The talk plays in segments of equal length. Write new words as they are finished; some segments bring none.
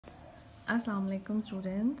Assalamu alaikum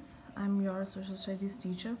students. I'm your social studies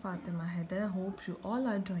teacher Fatima Haider. Hope you all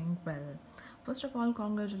are doing well. First of all,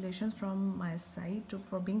 congratulations from my side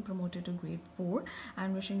for being promoted to grade 4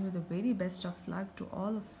 and wishing you the very best of luck to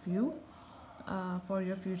all of you for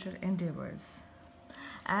your future endeavors.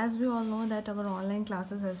 As we all know that our online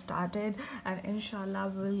classes have started, and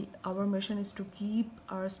inshallah our mission is to keep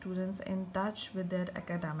our students in touch with their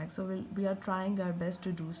academics, so we are trying our best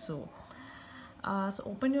to do so. So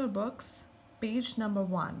open your books, page number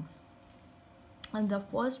 1, and the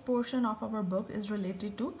first portion of our book is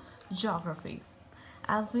related to geography.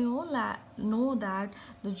 As we all know that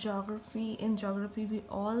in geography we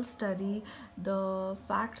all study the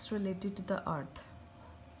facts related to the earth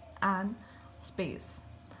and space.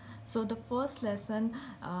 So the first lesson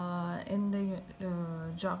in the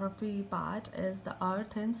geography part is the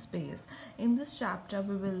earth and space. In this chapter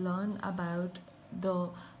we will learn about the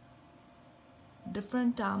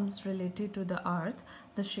different terms related to the earth,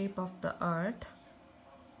 the shape of the earth,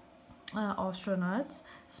 astronauts,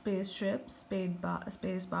 spaceships,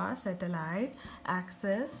 space bar, satellite,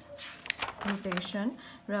 axis, rotation,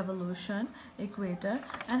 revolution, equator,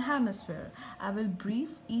 and hemisphere. I will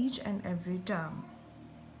brief each and every term.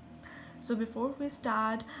 So before we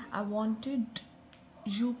start, I wanted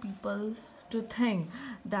you people to think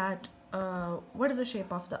that what is the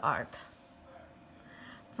shape of the earth?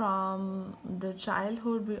 From the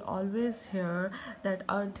childhood we always hear that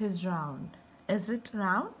earth is round. Is it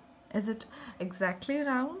round? Is it exactly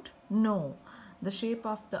round? No, the shape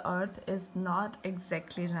of the earth is not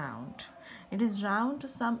exactly round. It is round to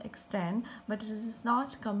some extent, but it is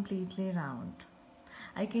not completely round.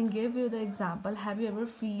 I can give you the example. Have you ever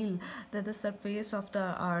feel that the surface of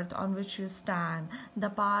the earth on which you stand, the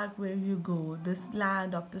park where you go, this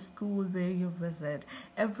land of the school where you visit,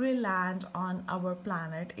 every land on our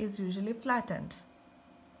planet is usually flattened.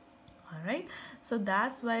 Alright, so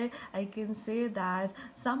that's why I can say that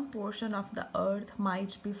some portion of the earth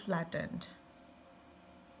might be flattened.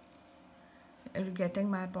 Are you getting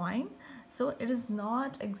my point? So it is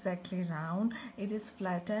not exactly round, it is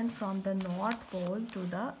flattened from the north pole to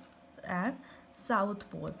the and south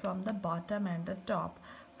pole, from the bottom and the top.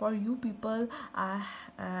 For you people,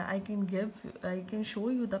 I can show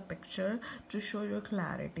you the picture to show your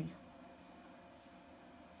clarity.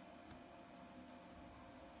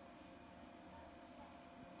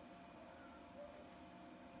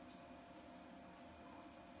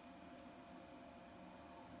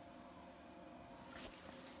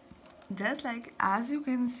 Just like as you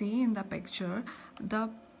can see in the picture, the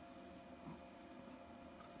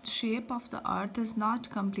shape of the earth is not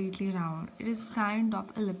completely round. It is kind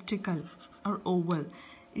of elliptical or oval.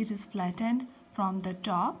 It is flattened from the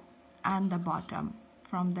top and the bottom,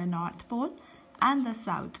 from the north pole and the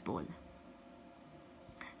south pole.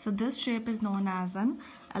 So this shape is known as an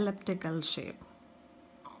elliptical shape.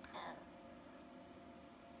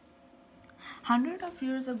 Hundreds of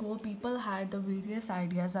years ago, people had the various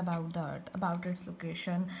ideas about the earth, about its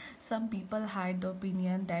location. Some people had the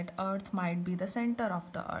opinion that earth might be the center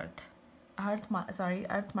of the earth. Earth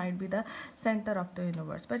might be the center of the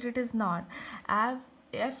universe, but it is not.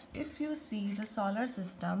 If you see the solar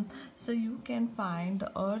system, so you can find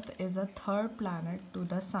the earth is a third planet to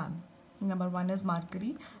the sun. Number 1 is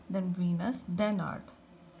Mercury, then Venus, then earth.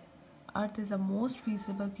 Earth is the most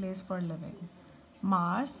feasible place for living.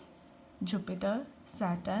 Mars, Jupiter,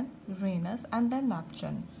 Saturn, Uranus, and then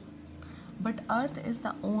Neptune. But Earth is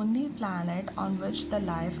the only planet on which the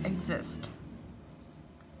life exists.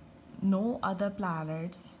 No other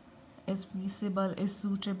planets is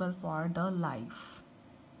suitable for the life.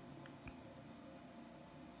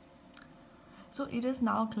 So it is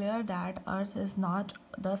now clear that Earth is not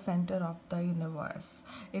the center of the universe.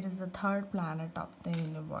 It is the third planet of the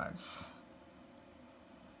universe.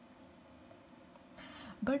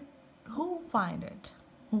 But who find it?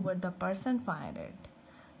 Who would the person find it?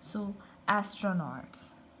 So astronauts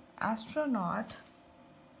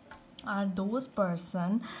are those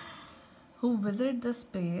person who visit the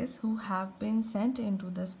space, who have been sent into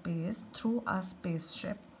the space through a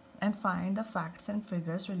spaceship and find the facts and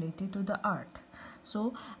figures related to the earth.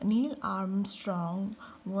 So Neil Armstrong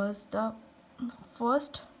was the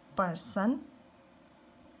first person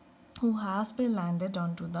who has been landed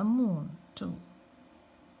onto the moon too.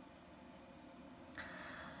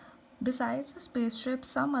 Besides the spaceship,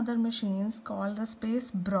 some other machines called the space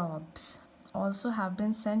probes also have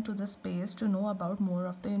been sent to the space to know about more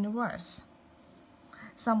of the universe.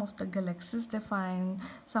 Some of the galaxies they find,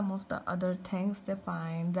 some of the other things they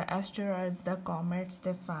find, the asteroids, the comets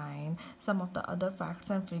they find, some of the other facts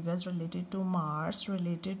and figures related to Mars,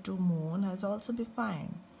 related to moon has also been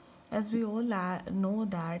found. As we all know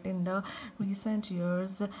that in the recent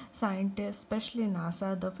years, scientists, especially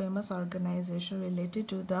NASA, the famous organization related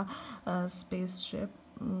to the spaceship,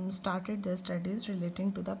 started their studies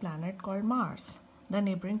relating to the planet called Mars, the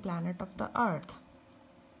neighboring planet of the Earth.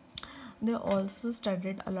 They also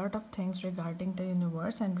studied a lot of things regarding the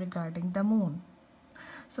universe and regarding the moon.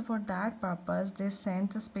 So for that purpose, they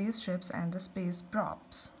sent the spaceships and the space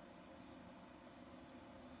probes.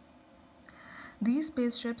 These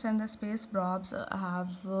spaceships and the space probes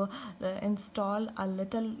have installed a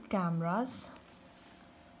little cameras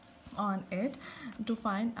on it to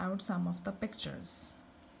find out some of the pictures.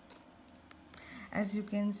 As you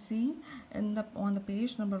can see on the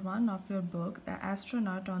page number 1 of your book, The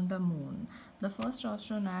Astronaut on the Moon. The first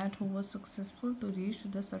astronaut who was successful to reach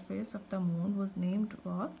the surface of the moon was named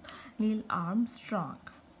Neil Armstrong.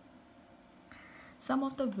 Some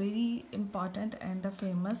of the very important and the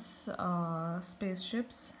famous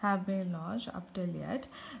spaceships have been launched up till yet,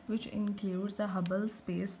 which includes the Hubble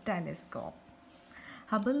Space Telescope.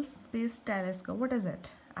 Hubble Space Telescope, what is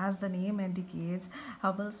it? As the name indicates,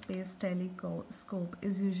 Hubble Space Telescope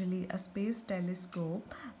is usually a space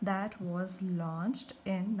telescope that was launched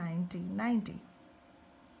in 1990.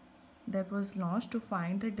 That was launched to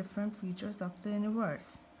find the different features of the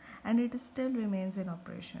universe, and it still remains in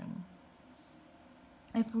operation.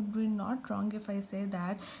 It would be not wrong if I say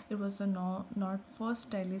that it was not first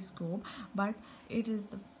telescope, but it is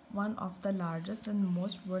one of the largest and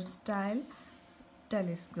most versatile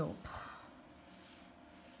telescope.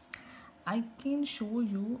 I can show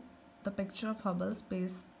you the picture of Hubble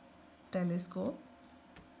Space Telescope.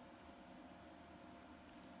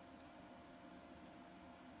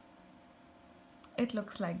 It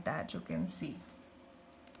looks like that, you can see.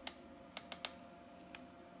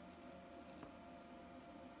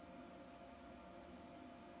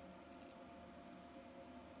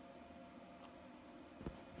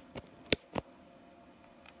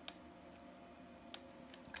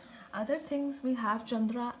 Other things, we have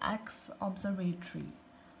Chandra X Observatory.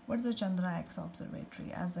 What is the Chandra X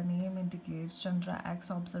Observatory? As the name indicates, Chandra X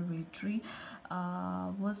Observatory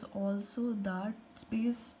was also the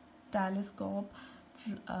space telescope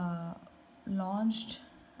launched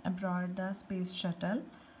aboard the space shuttle,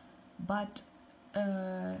 but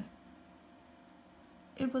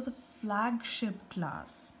it was a flagship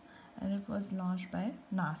class, and it was launched by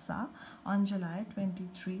NASA on July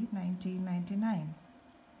 23, 1999.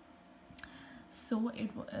 So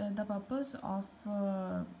the purpose of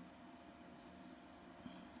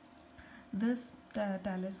this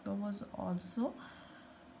telescope was also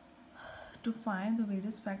to find the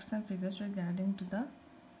various facts and figures regarding to the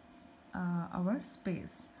our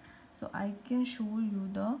space. So I can show you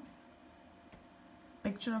the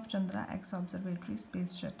picture of Chandra X Observatory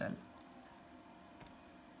space shuttle.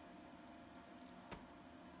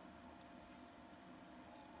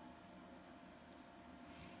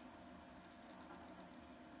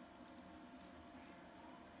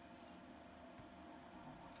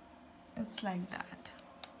 It's like that.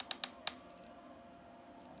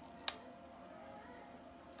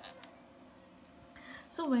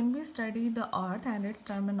 So when we study the Earth and its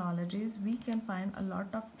terminologies, we can find a lot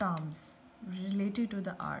of terms related to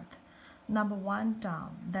the Earth. Number one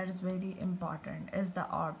term that is very important is the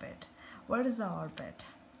orbit. What is the orbit?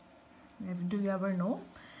 Do you ever know?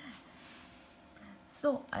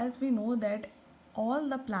 So as we know that all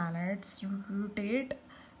the planets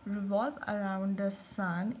revolve around the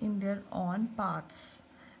sun in their own paths.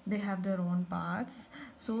 They have their own paths,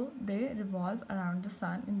 so they revolve around the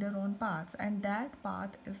sun in their own paths, and that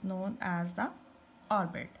path is known as the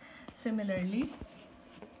orbit. Similarly,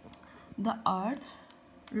 the earth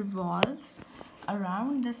revolves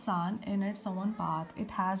around the sun in its own path. It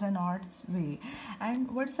has an earth's way. And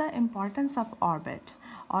what's the importance of orbit?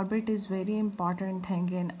 Orbit is very important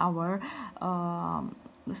thing in our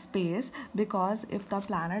space, because if the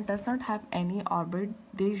planet does not have any orbit,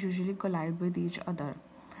 they usually collide with each other.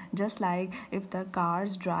 Just like if the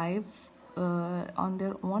cars drive on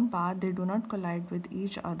their own path, they do not collide with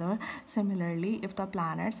each other. Similarly, if the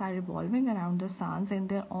planets are revolving around the suns in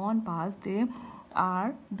their own paths, they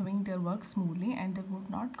are doing their work smoothly and they would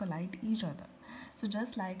not collide each other. So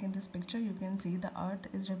just like in this picture, you can see the earth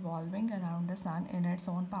is revolving around the sun in its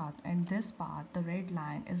own path, and this path, the red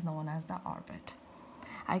line, is known as the orbit.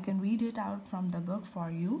 I can read it out from the book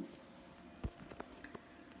for you.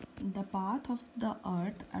 The path of the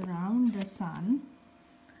earth around the sun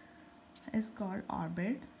is called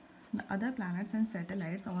orbit. The other planets and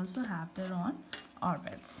satellites also have their own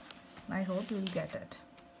orbits. I hope you'll get it.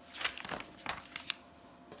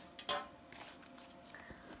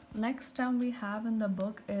 Next term we have in the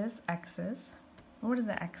book is axis. What is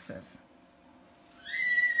the axis?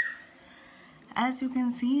 As you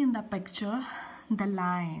can see in the picture, the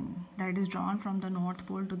line that is drawn from the North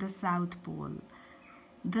Pole to the South Pole.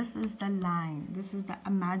 This is the line. This is the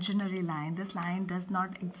imaginary line. This line does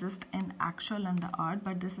not exist in actual on the earth,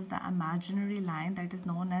 but this is the imaginary line that is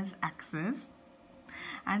known as axis,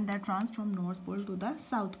 and that runs from North Pole to the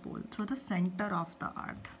South Pole through the center of the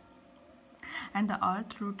earth, and the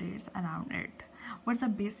earth rotates around it. What's the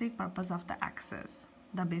basic purpose of the axis?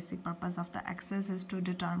 The basic purpose of the axis is to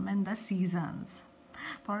determine the seasons.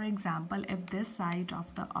 For example, if this side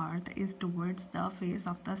of the earth is towards the face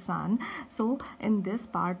of the sun, so in this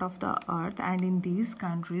part of the earth and in these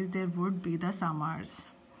countries there would be the summers,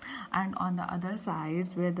 and on the other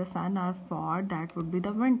sides where the sun are far, that would be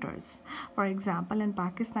the winters. For example, in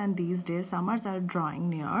Pakistan these days summers are drawing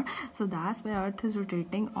near, so that's why earth is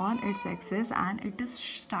rotating on its axis and it is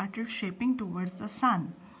started shaping towards the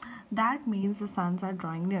sun. That means the suns are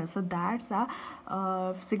drawing near, so that's a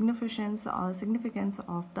significance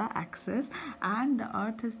of the axis, and the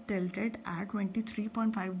earth is tilted at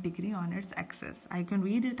 23.5 degree on its axis. I can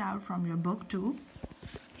read it out from your book too.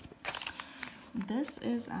 This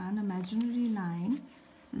is an imaginary line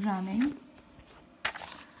running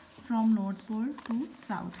from North Pole to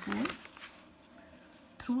South Pole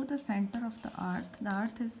through the center of the earth. The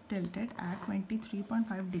earth is tilted at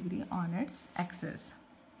 23.5 degree on its axis.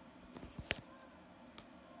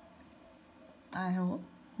 I hope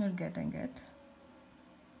you're getting it.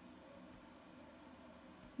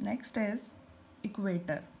 Next is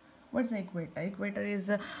equator. What's the equator? Equator is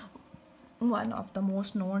one of the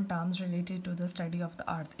most known terms related to the study of the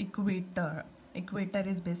earth. Equator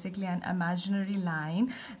is basically an imaginary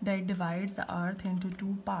line that divides the earth into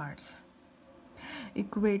two parts.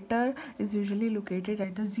 Equator is usually located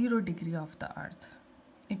at the 0 degree of the earth.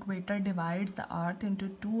 Equator divides the earth into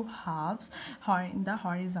two halves in the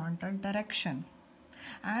horizontal direction,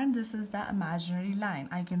 and this is the imaginary line.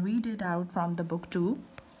 I can read it out from the book too.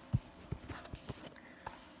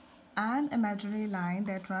 An imaginary line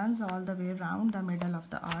that runs all the way around the middle of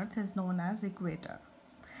the earth is known as equator.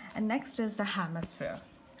 And next is the hemisphere.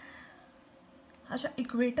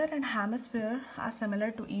 Equator and hemisphere are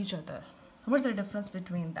similar to each other. What's the difference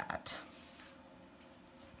between that?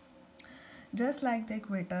 Just like the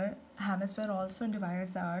equator, hemisphere also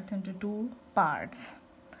divides the earth into two parts,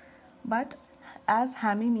 but as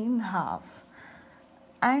hemi means half,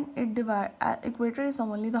 and equator is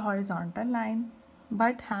only the horizontal line,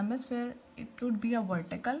 but hemisphere, it would be a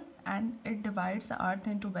vertical, and it divides the earth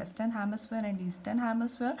into western hemisphere and eastern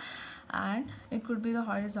hemisphere, and it could be the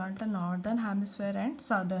horizontal northern hemisphere and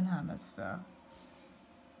southern hemisphere.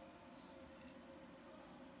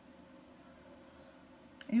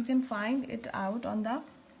 You can find it out on the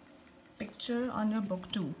picture on your book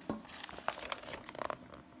too.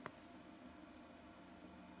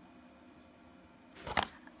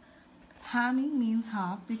 Hemi means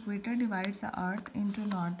half. The equator divides the earth into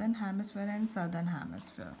northern hemisphere and southern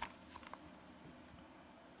hemisphere.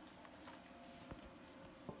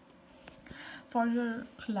 For your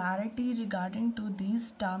clarity regarding to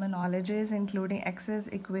these terminologies, including axis,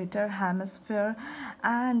 equator, hemisphere,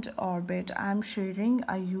 and orbit, I'm sharing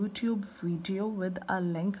a YouTube video with a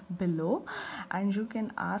link below, and you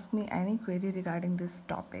can ask me any query regarding this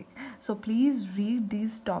topic. So please read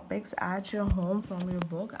these topics at your home from your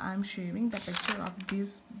book. I'm sharing the picture of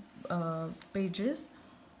these pages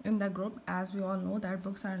in the group, as we all know that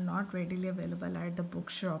books are not readily available at the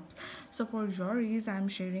bookshops. So for your ease, I'm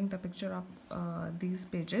sharing the picture of these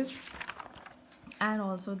pages and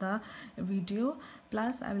also the video,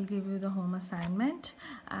 plus I will give you the home assignment,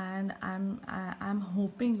 and I'm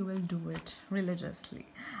hoping you will do it religiously,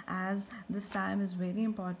 as this time is very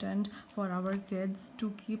important for our kids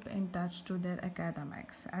to keep in touch to their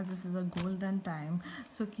academics, as this is a golden time.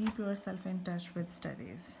 So keep yourself in touch with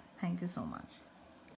studies. Thank you so much.